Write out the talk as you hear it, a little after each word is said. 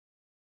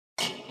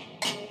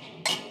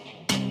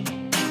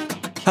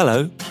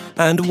Hello,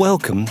 and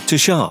welcome to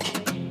Sharp,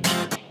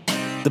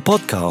 the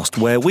podcast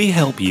where we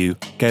help you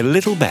get a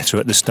little better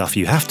at the stuff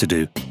you have to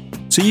do,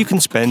 so you can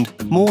spend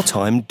more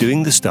time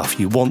doing the stuff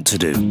you want to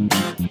do.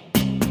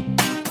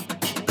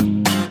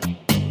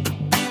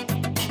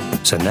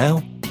 So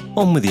now,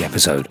 on with the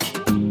episode.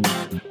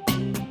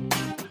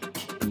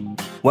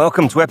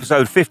 Welcome to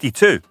episode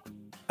 52,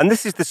 and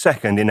this is the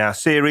second in our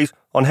series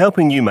on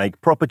helping you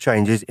make proper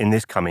changes in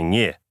this coming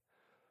year.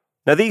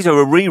 Now, these are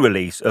a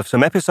re-release of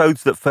some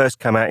episodes that first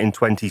came out in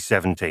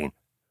 2017.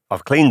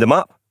 I've cleaned them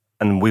up,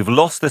 and we've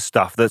lost the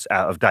stuff that's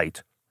out of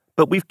date.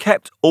 But we've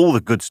kept all the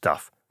good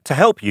stuff to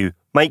help you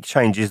make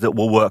changes that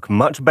will work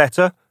much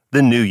better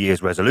than New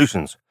Year's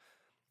resolutions.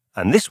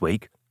 And this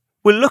week,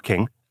 we're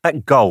looking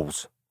at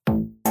goals.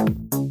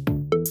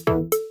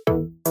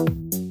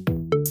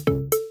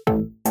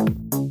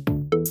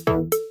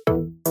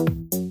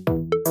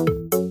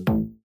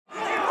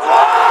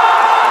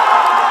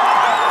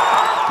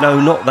 No,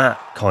 not that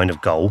kind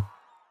of goal.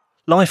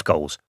 Life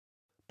goals,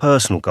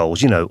 personal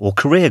goals, or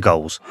career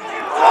goals.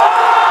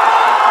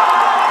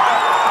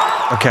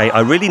 Okay,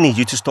 I really need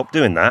you to stop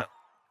doing that.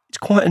 It's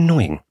quite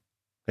annoying.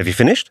 Have you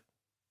finished?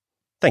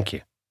 Thank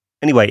you.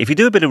 Anyway, if you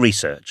do a bit of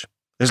research,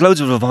 there's loads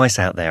of advice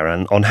out there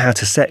on how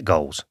to set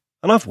goals.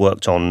 And I've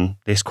worked on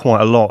this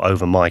quite a lot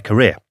over my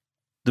career.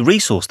 The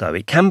resource, though,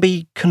 it can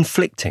be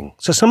conflicting.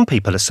 So some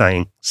people are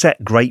saying,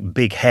 set great,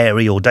 big,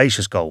 hairy,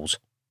 audacious goals.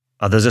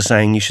 Others are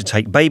saying you should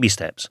take baby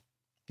steps.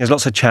 There's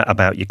lots of chat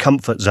about your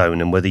comfort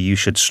zone and whether you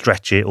should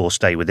stretch it or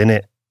stay within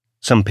it.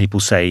 Some people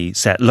say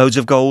set loads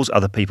of goals.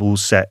 Other people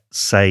say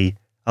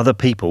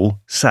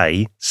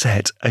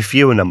set a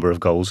fewer number of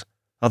goals.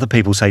 Other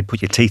people say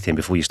put your teeth in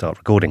before you start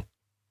recording.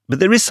 But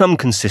there is some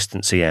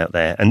consistency out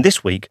there, and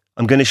this week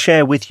I'm going to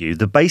share with you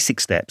the basic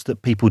steps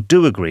that people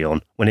do agree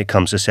on when it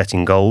comes to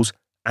setting goals,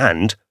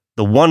 and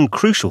the one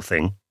crucial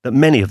thing that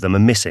many of them are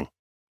missing.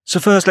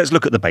 So first, let's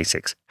look at the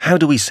basics. How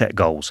do we set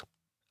goals?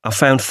 I've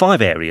found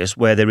 5 areas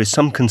where there is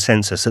some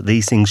consensus that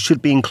these things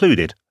should be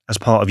included as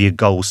part of your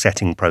goal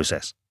setting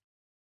process.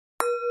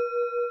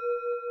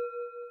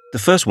 The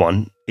first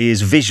one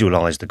is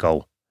visualize the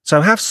goal.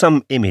 So have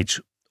some image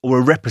or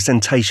a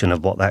representation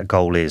of what that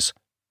goal is.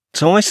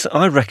 So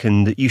I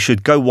reckon that you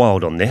should go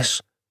wild on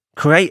this.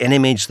 Create an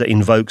image that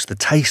invokes the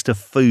taste of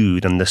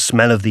food and the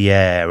smell of the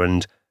air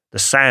and the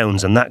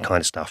sounds and that kind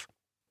of stuff.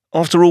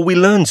 After all, we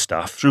learn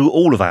stuff through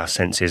all of our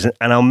senses,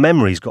 and our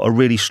memory's got a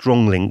really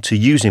strong link to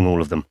using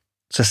all of them.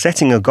 So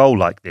setting a goal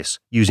like this,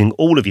 using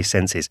all of your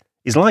senses,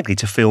 is likely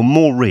to feel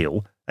more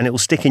real, and it will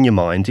stick in your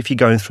mind if you're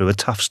going through a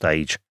tough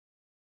stage.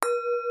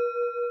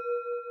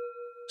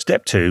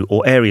 Step 2,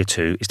 or area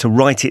 2, is to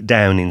write it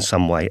down in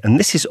some way, and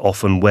this is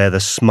often where the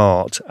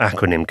SMART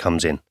acronym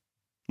comes in.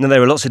 Now,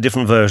 there are lots of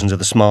different versions of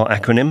the SMART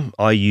acronym.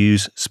 I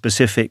use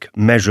specific,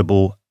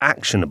 measurable,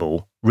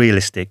 actionable,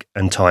 realistic,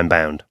 and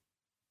time-bound.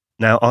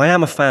 Now, I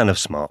am a fan of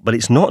SMART, but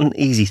it's not an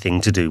easy thing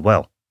to do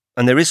well.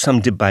 And there is some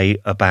debate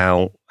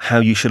about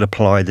how you should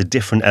apply the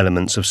different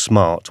elements of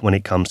SMART when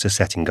it comes to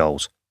setting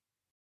goals.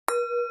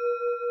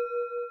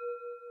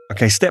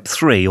 Okay, step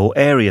 3, or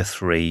area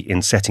 3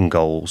 in setting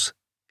goals,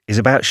 is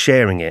about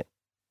sharing it.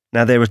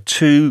 Now, there are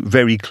 2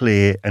 very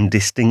clear and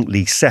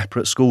distinctly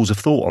separate schools of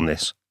thought on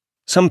this.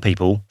 Some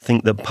people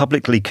think that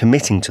publicly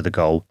committing to the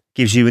goal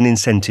gives you an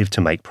incentive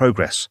to make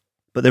progress.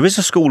 But there is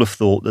a school of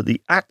thought that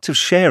the act of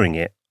sharing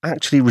it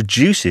actually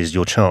reduces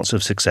your chance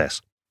of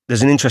success.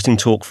 There's an interesting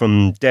talk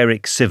from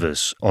Derek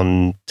Sivers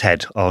on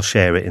TED. I'll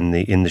share it in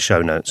the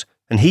show notes.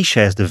 And he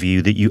shares the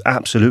view that you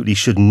absolutely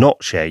should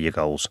not share your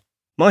goals.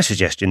 My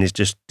suggestion is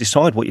just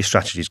decide what your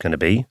strategy is going to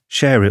be,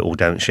 share it or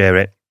don't share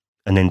it,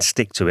 and then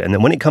stick to it. And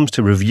then when it comes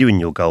to reviewing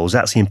your goals,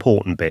 that's the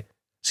important bit.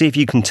 See if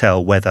you can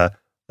tell whether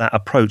that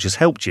approach has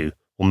helped you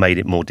or made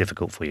it more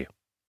difficult for you.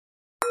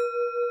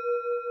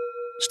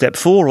 Step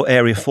 4, or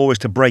area 4, is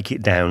to break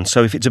it down.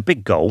 So if it's a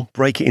big goal,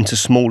 break it into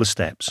smaller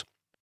steps.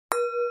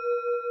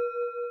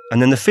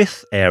 And then the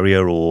 5th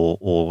area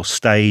or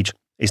stage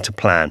is to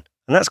plan.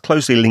 And that's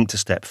closely linked to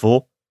step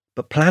 4.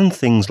 But plan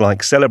things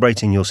like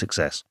celebrating your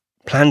success.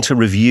 Plan to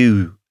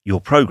review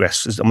your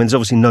progress. There's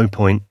obviously no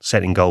point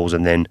setting goals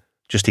and then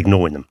just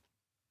ignoring them.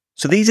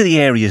 So these are the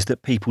areas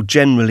that people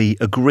generally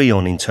agree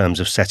on in terms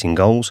of setting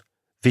goals.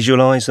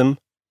 Visualize them,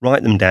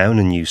 write them down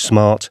and use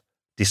SMART.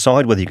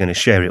 Decide whether you're going to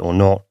share it or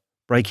not.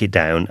 Break it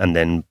down and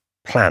then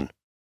plan.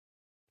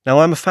 Now,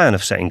 I'm a fan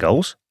of setting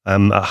goals.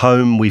 At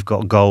home, we've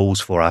got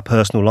goals for our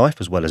personal life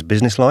as well as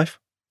business life.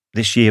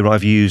 This year,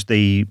 I've used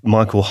the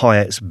Michael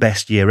Hyatt's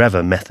Best Year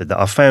Ever method that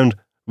I've found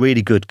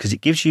really good because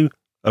it gives you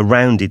a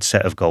rounded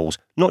set of goals,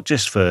 not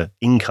just for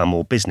income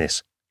or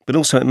business, but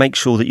also it makes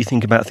sure that you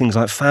think about things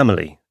like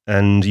family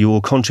and your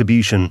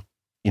contribution,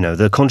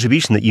 the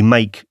contribution that you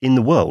make in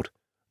the world.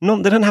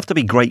 They don't have to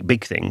be great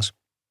big things.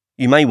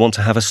 You may want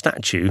to have a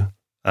statue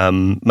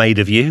made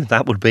of you.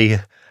 That would be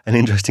an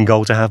interesting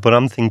goal to have, but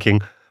I'm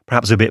thinking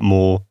perhaps a bit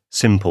more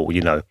simple,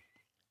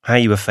 how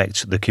you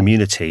affect the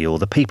community or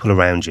the people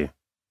around you.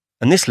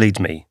 And this leads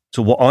me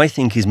to what I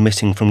think is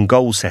missing from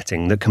goal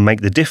setting that can make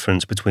the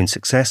difference between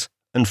success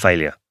and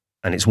failure.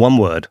 And it's one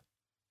word: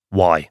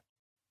 why.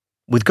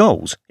 With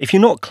goals, if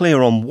you're not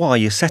clear on why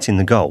you're setting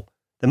the goal,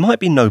 there might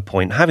be no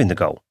point having the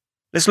goal.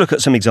 Let's look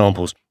at some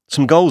examples.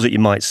 Some goals that you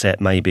might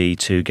set may be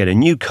to get a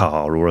new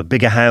car or a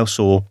bigger house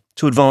or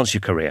to advance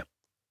your career.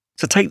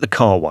 So take the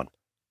car one.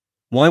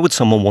 Why would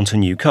someone want a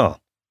new car?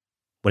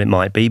 Well, it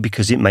might be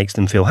because it makes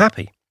them feel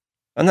happy.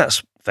 And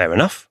that's fair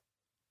enough.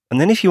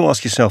 And then if you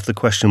ask yourself the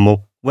question,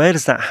 well, where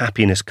does that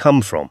happiness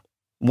come from?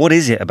 What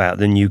is it about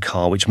the new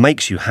car which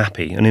makes you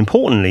happy? And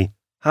importantly,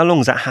 how long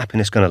is that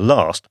happiness going to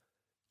last?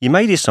 You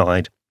may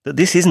decide that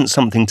this isn't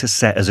something to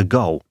set as a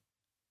goal.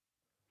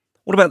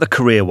 What about the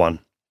career one?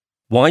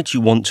 Why do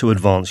you want to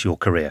advance your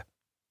career?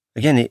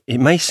 Again, it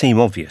may seem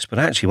obvious, but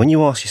actually when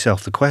you ask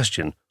yourself the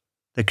question,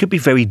 there could be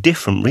very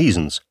different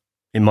reasons.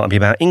 It might be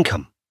about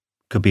income,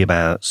 could be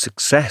about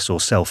success or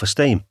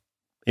self-esteem.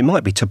 It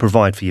might be to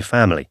provide for your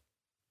family.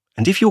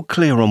 And if you're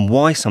clear on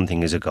why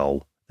something is a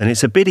goal, then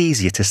it's a bit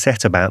easier to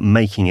set about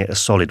making it a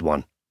solid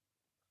one.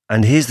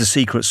 And here's the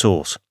secret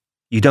sauce.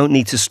 You don't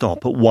need to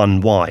stop at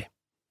one why.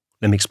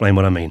 Let me explain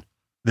what I mean.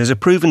 There's a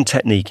proven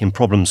technique in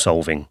problem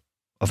solving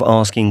of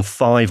asking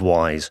 5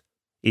 whys.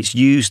 It's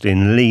used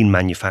in lean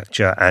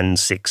manufacture and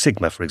Six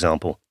Sigma, for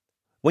example.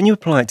 When you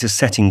apply it to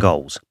setting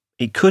goals,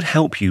 it could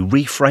help you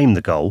reframe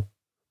the goal,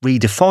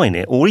 redefine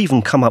it, or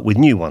even come up with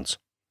new ones.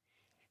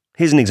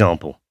 Here's an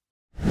example.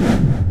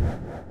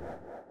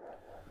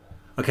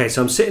 Okay,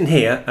 so I'm sitting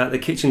here at the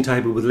kitchen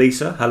table with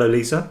Lisa. Hello,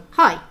 Lisa.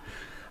 Hi.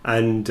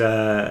 And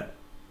we're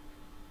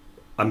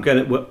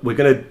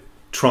gonna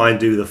try and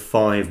do the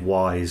 5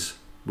 whys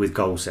with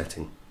goal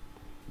setting.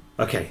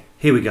 Okay,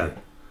 here we go.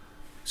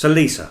 So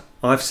Lisa,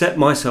 I've set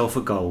myself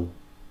a goal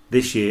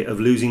this year of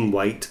losing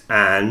weight,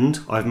 and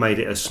I've made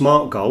it a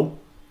SMART goal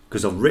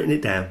because I've written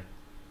it down,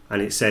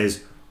 and it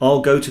says I'll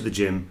go to the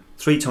gym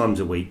 3 times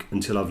a week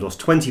until I've lost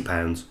 20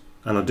 pounds,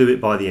 and I'll do it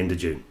by the end of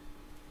June.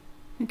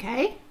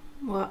 Okay.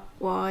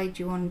 Why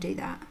do you want to do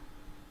that?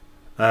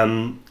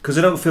 Because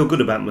I don't feel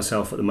good about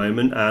myself at the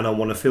moment, and I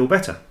want to feel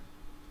better.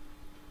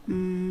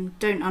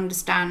 Don't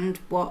understand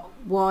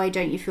why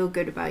don't you feel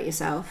good about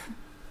yourself?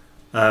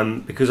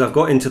 Because I've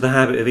got into the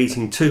habit of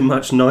eating too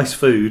much nice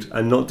food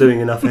and not doing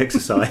enough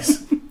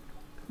exercise.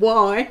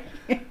 Why?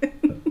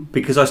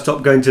 Because I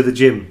stopped going to the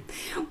gym.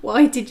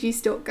 Why did you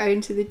stop going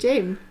to the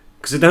gym?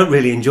 Because I don't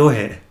really enjoy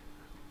it.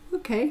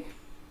 Okay.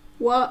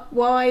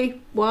 Why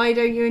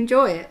don't you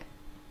enjoy it?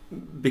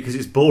 Because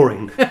it's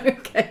boring.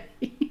 Okay.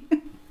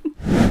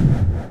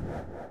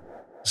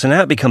 So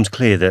now it becomes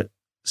clear that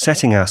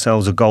setting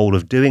ourselves a goal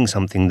of doing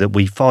something that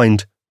we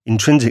find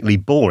intrinsically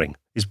boring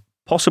is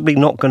possibly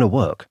not going to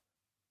work.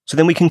 So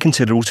then we can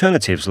consider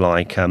alternatives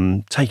like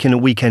taking a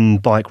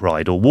weekend bike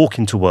ride or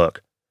walking to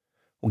work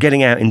or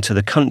getting out into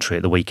the country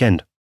at the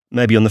weekend.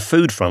 Maybe on the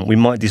food front, we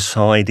might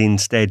decide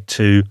instead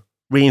to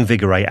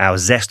reinvigorate our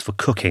zest for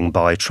cooking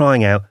by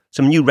trying out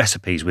some new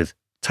recipes with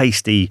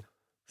tasty,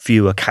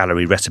 fewer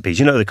calorie recipes,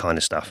 you know, the kind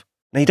of stuff.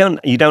 Now,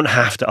 you don't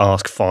have to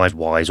ask 5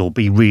 whys or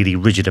be really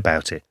rigid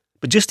about it,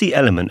 but just the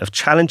element of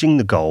challenging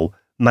the goal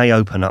may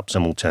open up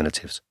some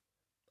alternatives.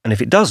 And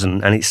if it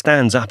doesn't, and it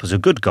stands up as a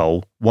good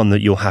goal, one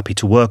that you're happy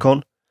to work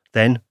on,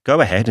 then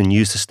go ahead and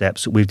use the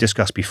steps that we've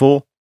discussed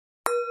before.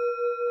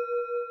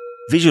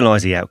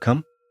 Visualize the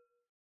outcome.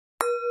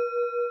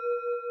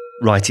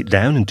 Write it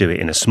down and do it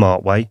in a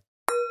smart way.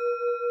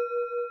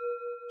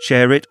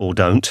 Share it or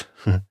don't.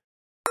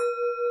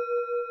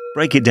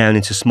 Break it down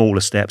into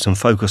smaller steps and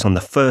focus on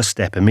the first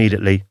step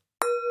immediately.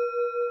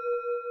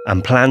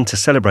 And plan to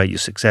celebrate your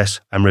success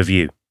and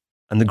review.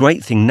 And the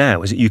great thing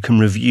now is that you can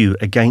review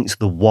against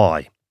the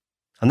why.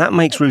 And that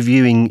makes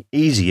reviewing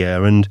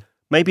easier and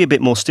maybe a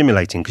bit more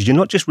stimulating because you're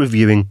not just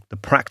reviewing the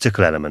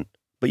practical element,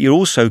 but you're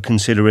also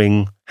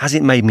considering, has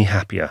it made me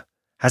happier?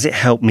 Has it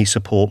helped me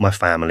support my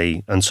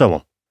family? And so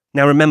on.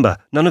 Now remember,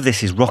 none of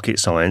this is rocket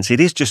science.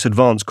 It is just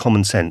advanced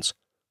common sense.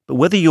 But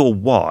whether your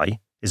why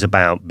is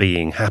about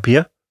being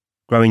happier,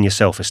 growing your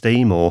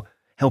self-esteem, or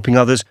helping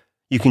others,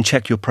 you can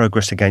check your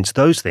progress against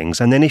those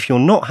things. And then if you're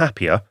not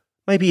happier,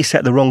 maybe you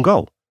set the wrong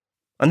goal.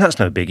 And that's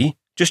no biggie.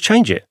 Just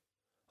change it.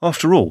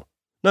 After all,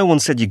 no one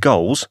said your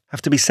goals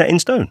have to be set in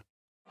stone.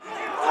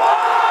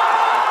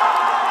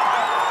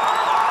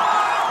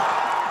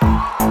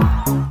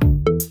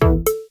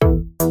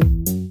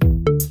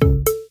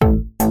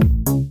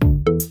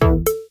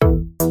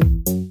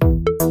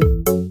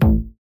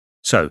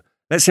 So,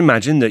 let's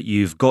imagine that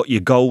you've got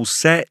your goals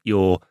set,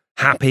 you're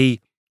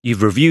happy,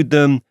 you've reviewed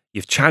them,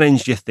 you've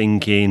challenged your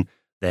thinking,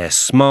 they're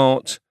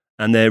smart,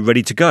 and they're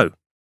ready to go.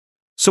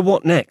 So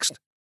what next?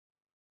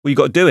 Well, you've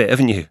got to do it,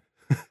 haven't you?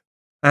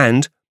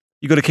 And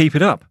you've got to keep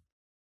it up.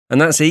 And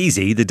that's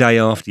easy the day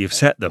after you've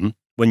set them,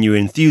 when your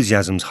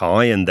enthusiasm's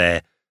high and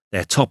they're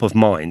top of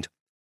mind.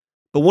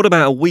 But what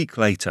about a week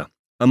later,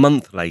 a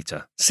month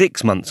later,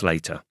 6 months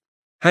later?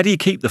 How do you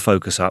keep the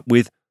focus up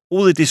with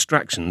all the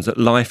distractions that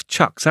life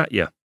chucks at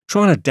you,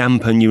 trying to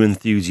dampen your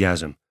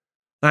enthusiasm?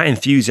 That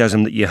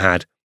enthusiasm that you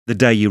had the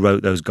day you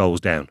wrote those goals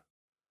down.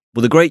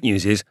 Well, the great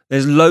news is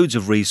there's loads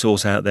of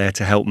resource out there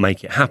to help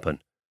make it happen.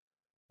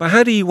 But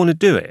how do you want to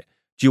do it?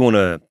 Do you want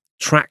to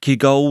track your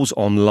goals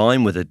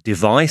online with a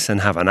device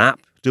and have an app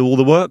do all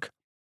the work?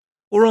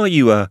 Or are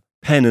you a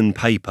pen and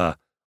paper,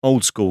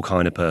 old school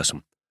kind of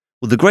person?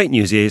 Well, the great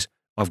news is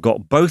I've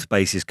got both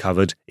bases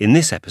covered in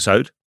this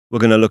episode. We're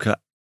going to look at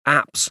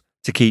apps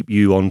to keep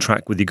you on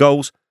track with your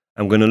goals,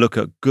 and we're going to look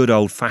at good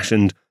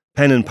old-fashioned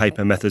pen and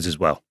paper methods as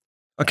well.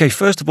 Okay,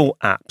 first of all,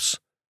 apps.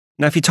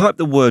 Now, if you type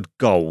the word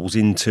goals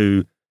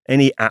into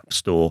any app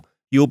store,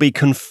 you'll be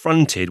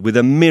confronted with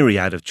a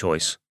myriad of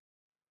choice.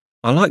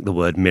 I like the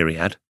word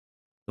myriad.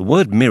 The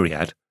word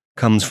myriad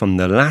comes from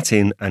the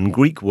Latin and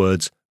Greek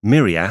words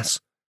myrias,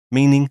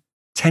 meaning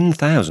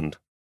 10,000.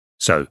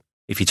 So,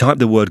 if you type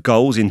the word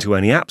goals into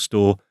any app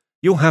store,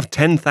 you'll have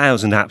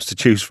 10,000 apps to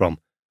choose from.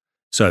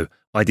 So,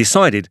 I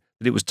decided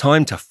that it was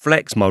time to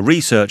flex my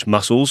research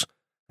muscles.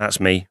 That's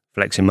me,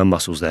 flexing my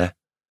muscles there.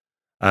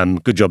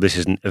 Good job this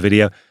isn't a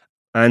video.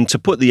 And to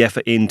put the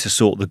effort in to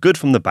sort the good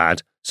from the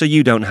bad so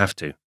you don't have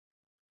to.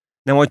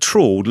 Now, I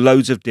trawled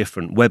loads of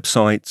different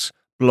websites,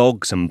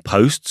 blogs and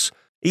posts.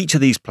 Each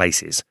of these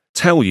places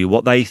tell you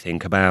what they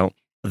think about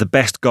the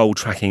best goal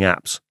tracking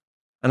apps.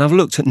 And I've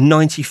looked at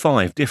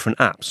 95 different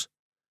apps.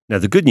 Now,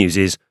 the good news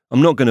is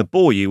I'm not going to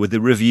bore you with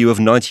a review of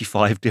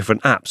 95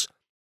 different apps.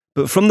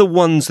 But from the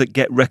ones that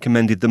get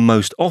recommended the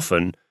most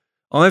often,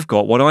 I've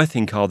got what I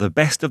think are the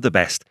best of the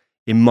best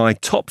in my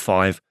top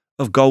 5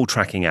 of goal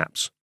tracking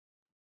apps.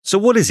 So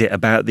what is it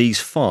about these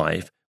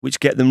 5 which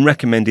get them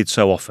recommended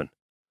so often?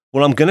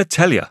 Well, I'm going to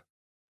tell you.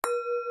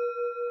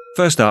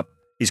 First up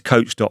is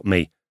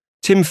Coach.me.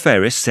 Tim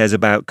Ferriss says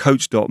about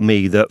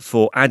Coach.me that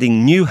for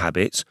adding new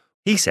habits,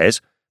 he says,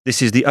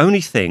 this is the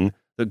only thing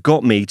that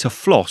got me to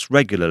floss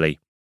regularly.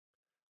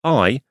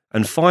 I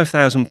and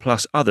 5,000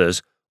 plus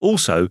others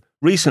also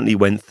recently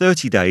went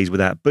 30 days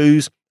without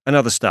booze and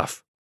other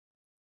stuff.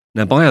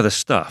 Now, by other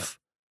stuff,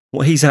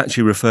 what he's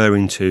actually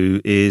referring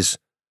to is,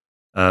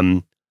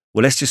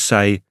 let's just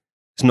say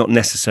it's not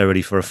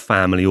necessarily for a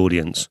family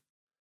audience.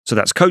 So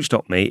that's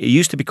Coach.me. It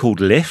used to be called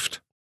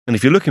Lift. And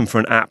if you're looking for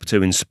an app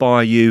to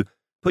inspire you,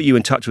 put you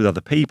in touch with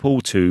other people,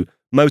 to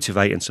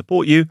motivate and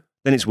support you,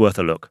 then it's worth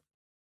a look.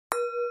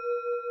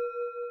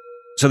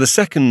 So the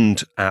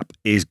second app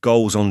is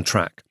Goals on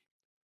Track.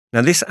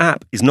 Now, this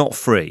app is not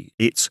free.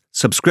 It's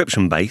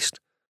subscription-based.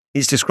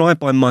 It's described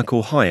by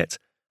Michael Hyatt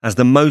as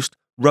the most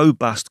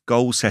robust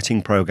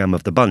goal-setting program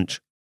of the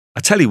bunch. I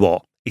tell you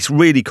what, it's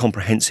really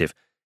comprehensive.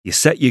 You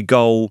set your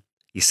goal,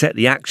 you set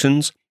the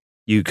actions,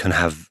 you've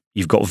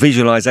got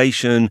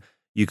visualization,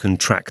 you can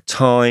track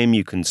time,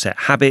 you can set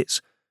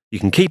habits, you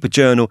can keep a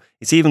journal.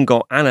 It's even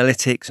got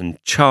analytics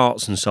and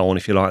charts and so on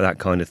if you like that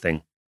kind of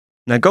thing.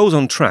 Now, Goals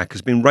on Track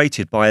has been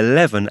rated by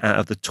 11 out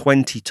of the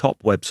 20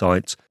 top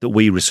websites that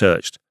we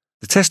researched.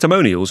 The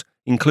testimonials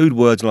include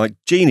words like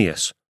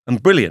genius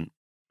and brilliant.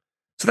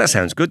 So that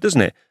sounds good,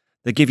 doesn't it?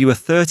 They give you a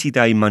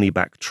 30-day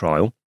money-back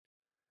trial.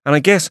 And I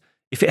guess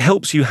if it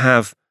helps you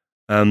have,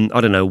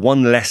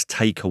 one less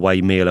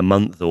takeaway meal a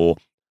month or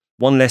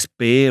one less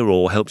beer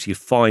or helps you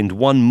find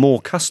one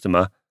more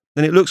customer,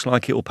 then it looks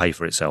like it will pay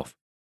for itself.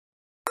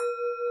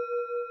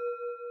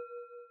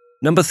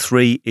 Number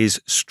 3 is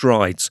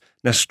Strides.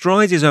 Now,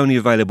 Strides is only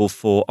available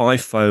for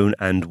iPhone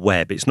and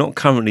web. It's not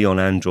currently on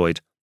Android.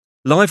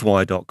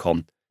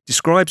 Livewire.com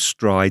describes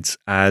Strides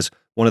as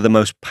one of the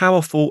most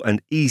powerful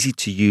and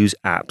easy-to-use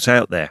apps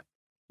out there.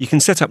 You can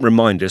set up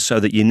reminders so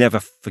that you never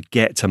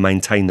forget to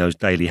maintain those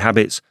daily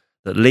habits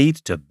that lead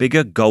to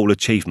bigger goal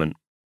achievement.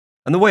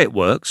 And the way it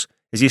works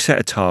is you set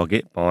a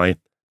target by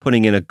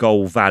putting in a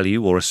goal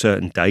value or a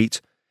certain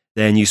date,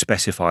 then you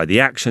specify the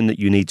action that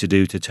you need to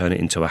do to turn it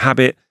into a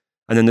habit,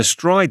 and then the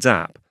Strides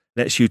app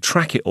lets you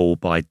track it all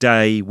by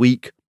day,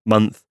 week,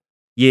 month,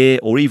 year,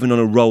 or even on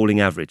a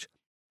rolling average.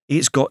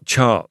 It's got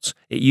charts.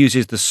 It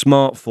uses the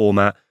smart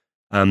format.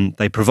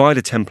 They provide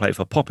a template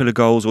for popular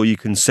goals, or you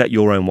can set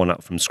your own one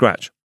up from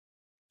scratch.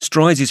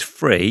 Strides is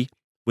free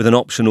with an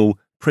optional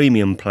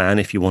premium plan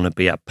if you want to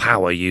be a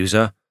power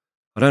user.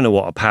 I don't know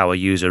what a power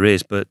user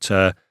is, but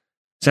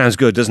sounds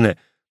good, doesn't it?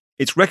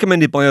 It's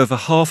recommended by over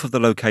half of the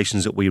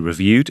locations that we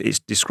reviewed. It's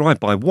described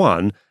by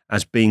one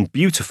as being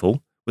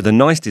beautiful with a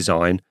nice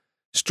design.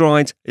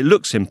 Strides, it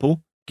looks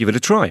simple. Give it a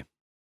try.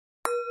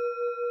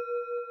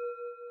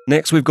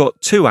 Next, we've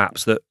got 2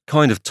 apps that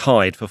kind of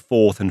tied for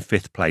 4th and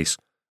 5th place,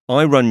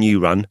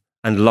 iRun,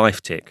 and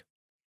LifeTick.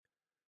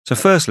 So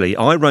firstly,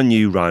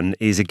 iRun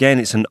is, again,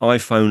 it's an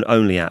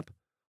iPhone-only app.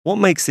 What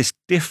makes this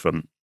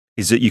different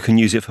is that you can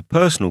use it for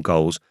personal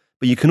goals,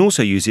 but you can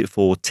also use it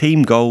for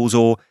team goals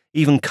or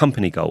even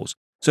company goals.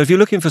 So if you're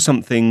looking for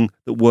something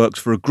that works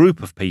for a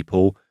group of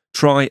people,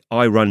 try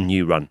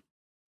iRun.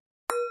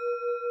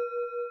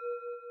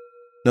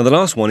 Now, the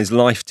last one is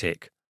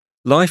LifeTick.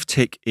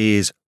 LifeTick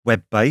is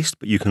web-based,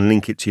 but you can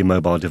link it to your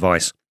mobile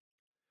device.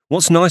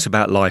 What's nice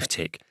about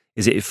LifeTick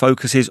is that it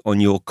focuses on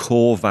your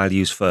core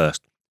values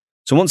first.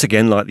 So once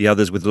again, like the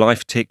others with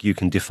LifeTick, you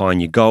can define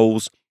your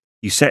goals,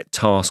 you set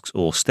tasks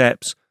or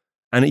steps,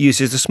 and it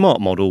uses the SMART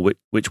model,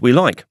 which we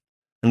like.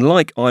 And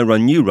like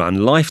iRun,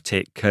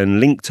 LifeTick can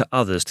link to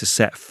others to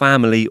set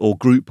family or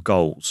group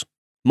goals.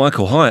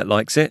 Michael Hyatt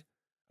likes it,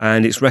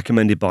 and it's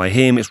recommended by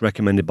him, it's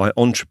recommended by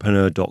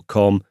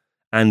entrepreneur.com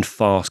and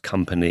Fast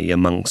Company,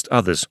 amongst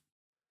others.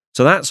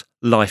 So that's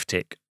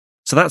LifeTick.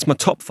 So that's my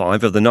top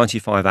 5 of the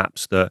 95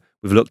 apps that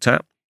we've looked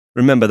at.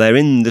 Remember, they're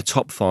in the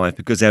top 5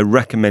 because they're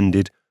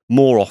recommended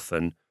more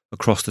often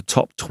across the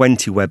top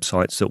 20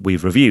 websites that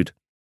we've reviewed.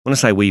 When I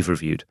say we've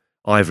reviewed,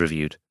 I've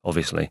reviewed,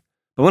 obviously.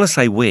 But when I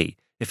say we,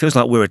 it feels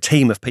like we're a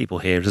team of people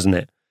here, doesn't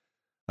it?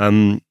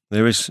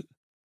 There is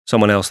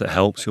someone else that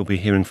helps. You'll be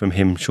hearing from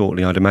him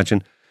shortly, I'd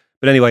imagine.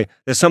 But anyway,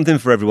 there's something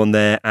for everyone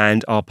there,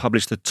 and I'll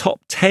publish the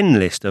top 10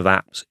 list of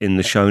apps in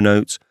the show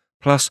notes,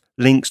 plus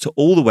links to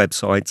all the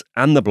websites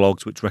and the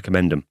blogs which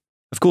recommend them.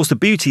 Of course, the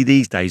beauty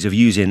these days of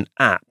using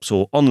apps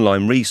or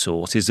online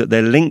resources is that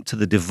they're linked to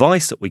the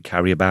device that we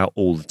carry about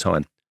all the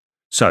time.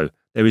 So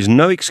there is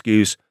no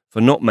excuse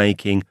for not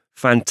making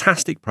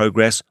fantastic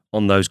progress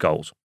on those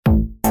goals.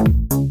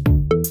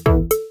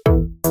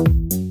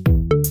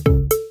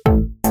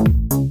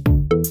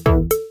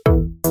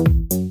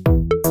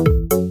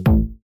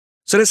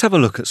 So let's have a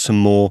look at some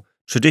more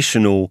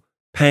traditional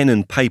pen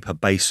and paper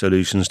based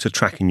solutions to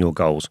tracking your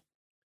goals.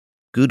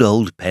 Good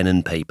old pen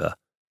and paper.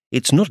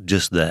 It's not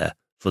just there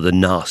for the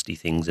nasty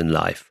things in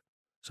life.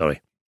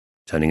 Sorry,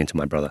 turning into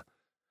my brother.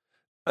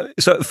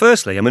 So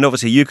firstly,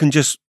 obviously you can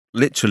just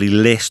literally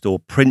list or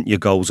print your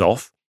goals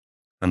off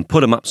and put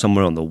them up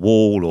somewhere on the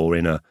wall or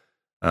in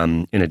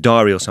a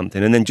diary or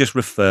something, and then just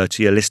refer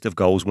to your list of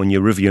goals when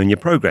you're reviewing your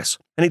progress.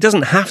 And it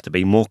doesn't have to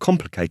be more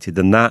complicated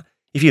than that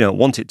if you don't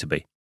want it to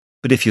be.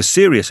 But if you're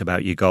serious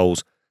about your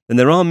goals, then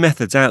there are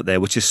methods out there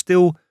which are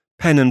still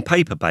pen and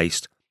paper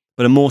based,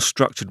 but a more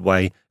structured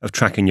way of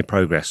tracking your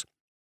progress.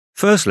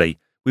 Firstly,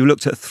 we've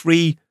looked at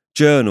 3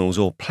 journals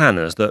or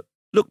planners that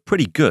look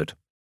pretty good.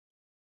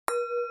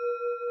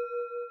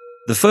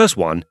 The first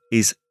one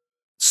is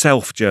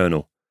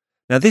Self-Journal.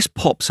 Now this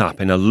pops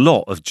up in a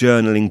lot of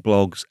journaling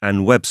blogs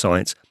and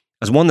websites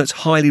as one that's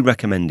highly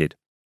recommended.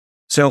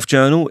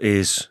 Self-Journal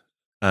is,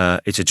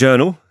 it's a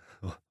journal,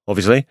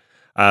 obviously.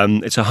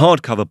 It's a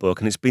hardcover book,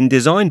 and it's been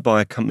designed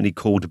by a company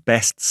called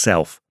Best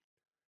Self.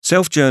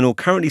 Self-Journal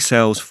currently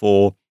sells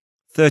for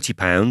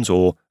 £30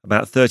 or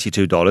about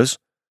 $32.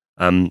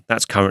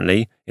 That's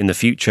currently. In the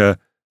future,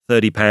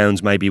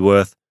 £30 may be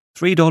worth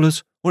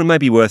 $3 or it may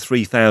be worth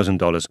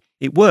 $3,000.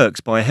 It works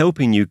by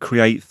helping you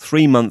create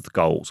 3-month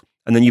goals,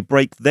 and then you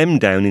break them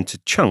down into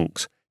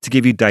chunks to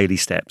give you daily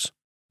steps.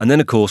 And then,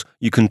 of course,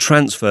 you can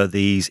transfer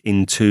these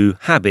into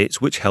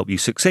habits which help you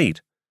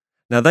succeed.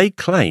 Now, they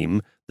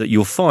claim that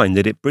you'll find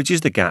that it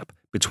bridges the gap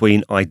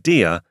between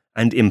idea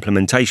and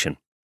implementation.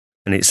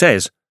 And it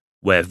says,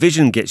 where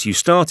vision gets you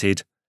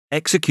started,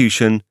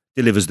 execution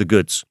delivers the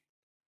goods.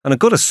 And I've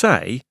got to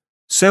say,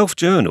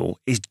 Self-Journal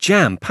is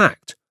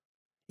jam-packed.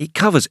 It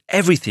covers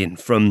everything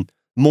from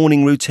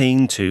morning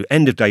routine to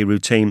end-of-day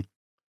routine.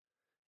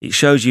 It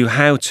shows you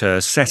how to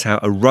set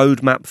out a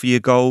roadmap for your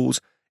goals.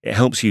 It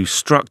helps you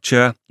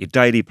structure your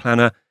daily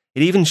planner.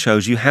 It even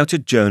shows you how to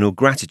journal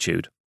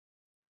gratitude.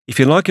 If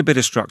you like a bit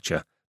of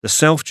structure, the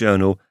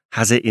Self-Journal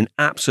has it in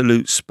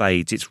absolute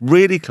spades. It's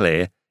really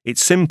clear,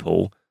 it's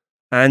simple,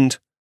 and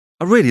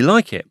I really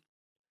like it.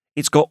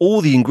 It's got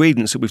all the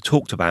ingredients that we've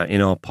talked about in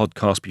our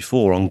podcast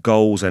before on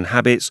goals and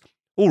habits,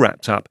 all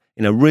wrapped up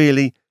in a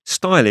really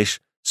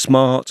stylish,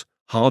 smart,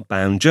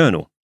 hardbound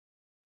journal.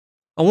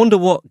 I wonder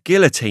what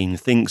Guillotine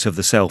thinks of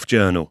the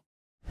Self-Journal.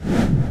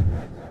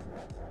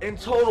 In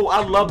total,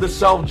 I love the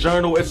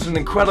Self-Journal. It's an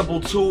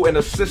incredible tool in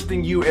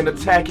assisting you in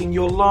attacking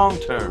your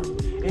long-term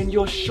and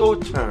your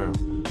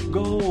short-term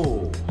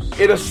goals.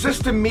 It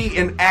assisted me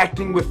in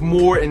acting with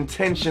more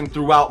intention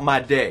throughout my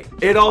day.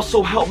 It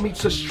also helped me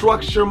to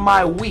structure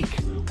my week,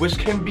 which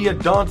can be a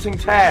daunting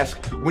task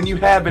when you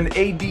have an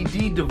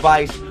ADD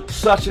device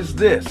such as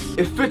this.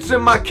 It fits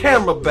in my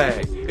camera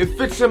bag. It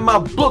fits in my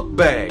book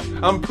bag.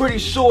 I'm pretty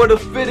sure it'll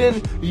fit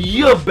in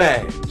your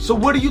bag. So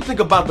what do you think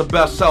about the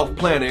Best Self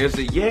Planner? Is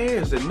it yeah?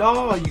 Is it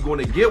no? Are you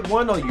going to get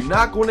one? Are you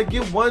not going to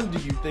get one? Do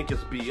you think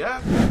it's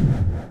BS?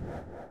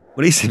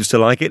 Well, he seems to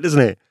like it,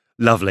 doesn't it?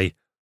 Lovely.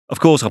 Of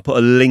course, I'll put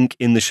a link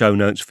in the show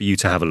notes for you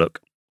to have a look.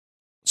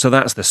 So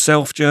that's the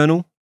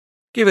Self-Journal.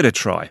 Give it a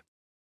try.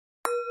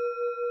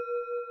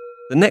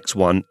 The next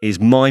one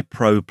is My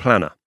Pro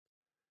Planner.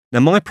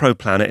 Now, My Pro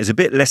Planner is a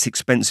bit less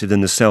expensive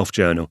than the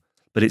Self-Journal,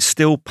 but it's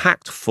still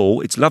packed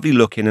full, it's lovely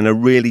looking and a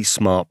really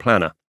smart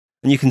planner.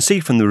 And you can see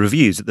from the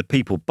reviews that the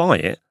people buy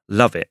it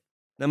love it.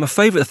 Now, my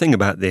favourite thing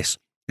about this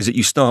is that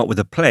you start with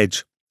a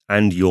pledge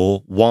and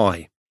your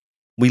why.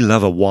 We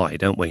love a why,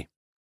 don't we?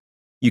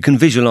 You can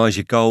visualise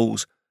your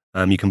goals.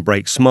 You can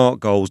break SMART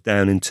goals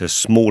down into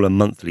smaller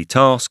monthly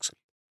tasks.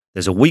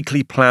 There's a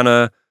weekly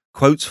planner,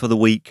 quotes for the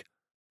week.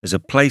 There's a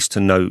place to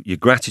note your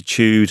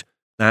gratitude.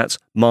 That's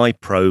My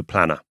Pro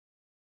Planner.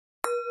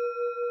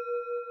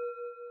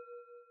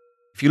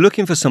 If you're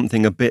looking for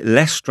something a bit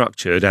less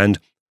structured and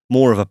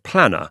more of a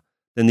planner,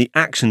 then the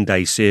Action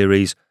Day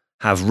series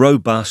have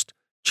robust,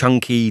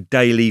 chunky,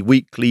 daily,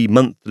 weekly,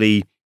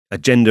 monthly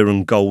agenda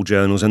and goal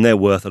journals, and they're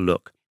worth a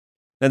look.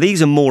 Now,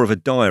 these are more of a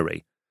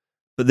diary,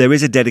 but there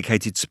is a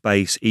dedicated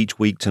space each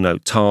week to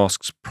note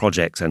tasks,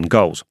 projects, and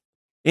goals.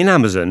 In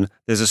Amazon,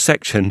 there's a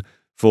section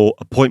for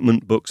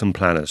appointment books and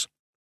planners,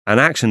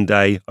 and Action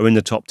Day are in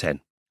the top 10.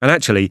 And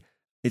actually,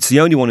 it's the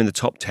only one in the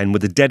top 10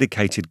 with a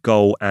dedicated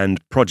goal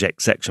and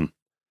project section.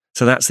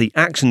 So that's the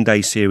Action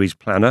Day series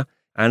planner,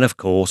 and of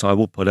course, I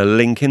will put a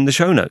link in the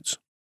show notes.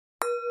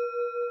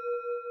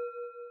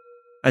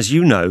 As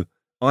you know,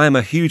 I am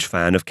a huge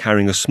fan of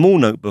carrying a small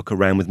notebook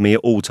around with me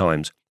at all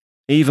times,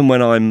 even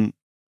when I'm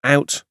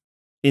out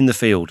in the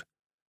field,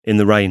 in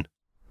the rain.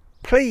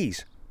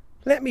 Please,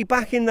 let me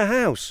back in the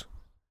house.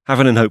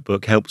 Having a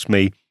notebook helps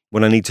me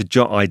when I need to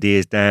jot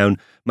ideas down,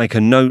 make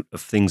a note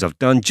of things I've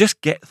done,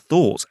 just get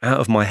thoughts out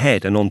of my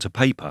head and onto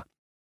paper.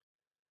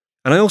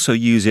 And I also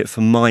use it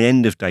for my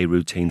end-of-day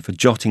routine for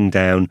jotting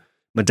down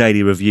my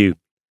daily review.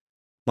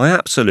 My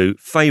absolute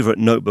favourite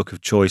notebook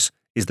of choice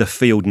is the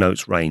Field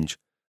Notes range.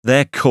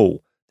 They're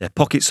cool, they're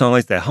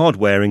pocket-sized, they're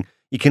hard-wearing.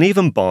 You can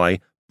even buy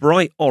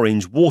bright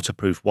orange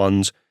waterproof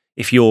ones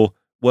if you're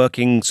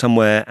working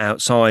somewhere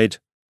outside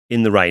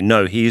in the rain.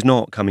 No, he is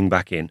not coming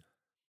back in.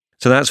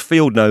 So that's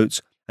Field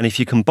Notes, and if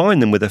you combine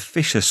them with a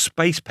Fisher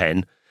Space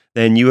Pen,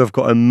 then you have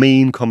got a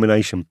mean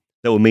combination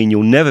that will mean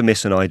you'll never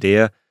miss an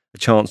idea, a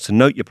chance to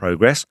note your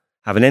progress,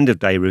 have an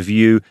end-of-day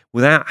review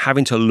without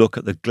having to look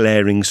at the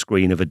glaring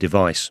screen of a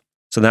device.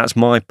 So that's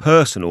my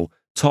personal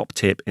top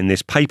tip in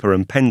this paper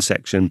and pen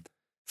section.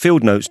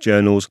 Field Notes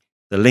journals,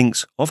 the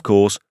links, of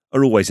course,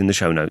 are always in the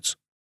show notes.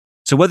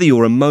 So whether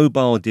you're a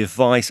mobile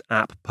device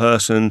app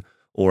person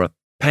or a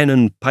pen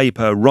and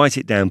paper write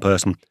it down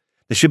person,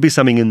 there should be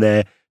something in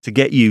there to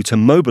get you to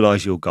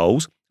mobilise your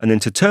goals and then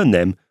to turn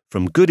them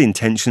from good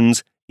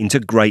intentions into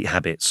great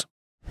habits.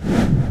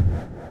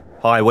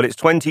 Hi, well, it's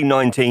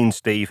 2019,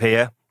 Steve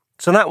here.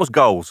 So that was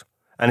goals.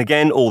 And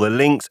again, all the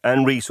links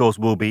and resource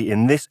will be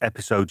in this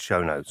episode's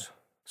show notes.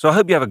 So I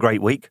hope you have a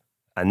great week.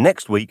 And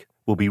next week,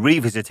 we'll be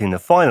revisiting the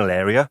final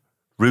area,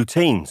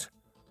 routines.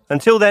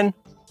 Until then,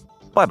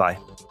 bye-bye.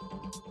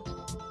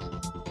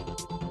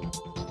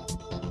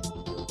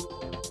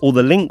 All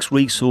the links,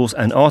 resource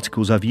and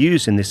articles I've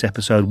used in this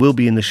episode will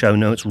be in the show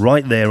notes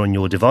right there on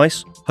your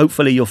device.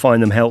 Hopefully you'll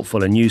find them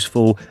helpful and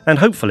useful, and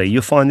hopefully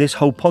you'll find this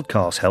whole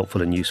podcast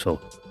helpful and useful.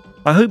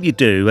 I hope you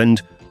do,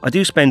 and I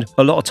do spend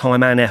a lot of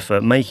time and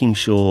effort making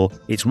sure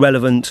it's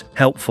relevant,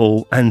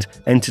 helpful and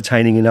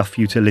entertaining enough for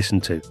you to listen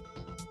to.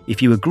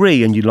 If you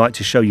agree and you'd like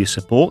to show your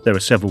support, there are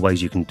several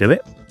ways you can do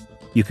it.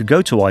 You could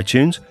go to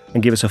iTunes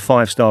and give us a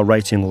 5-star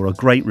rating or a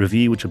great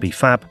review, which would be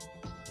fab.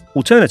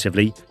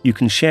 Alternatively, you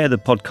can share the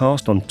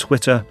podcast on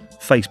Twitter,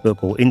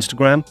 Facebook or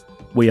Instagram.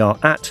 We are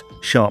at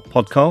Sharp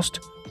Podcast,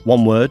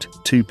 one word,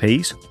 2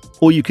 Ps,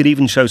 or you could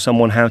even show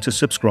someone how to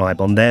subscribe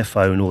on their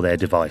phone or their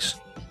device.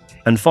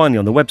 And finally,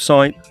 on the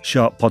website,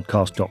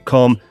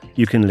 sharppodcast.com,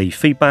 you can leave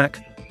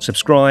feedback,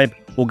 subscribe,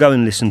 or go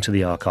and listen to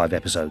the archive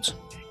episodes.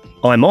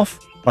 I'm off.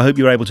 I hope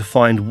you're able to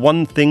find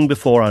one thing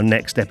before our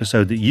next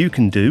episode that you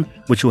can do,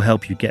 which will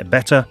help you get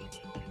better.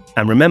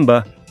 And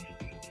remember,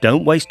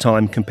 don't waste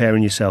time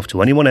comparing yourself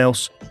to anyone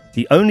else.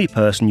 The only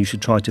person you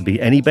should try to be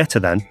any better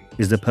than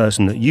is the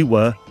person that you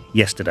were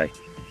yesterday.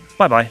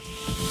 Bye-bye.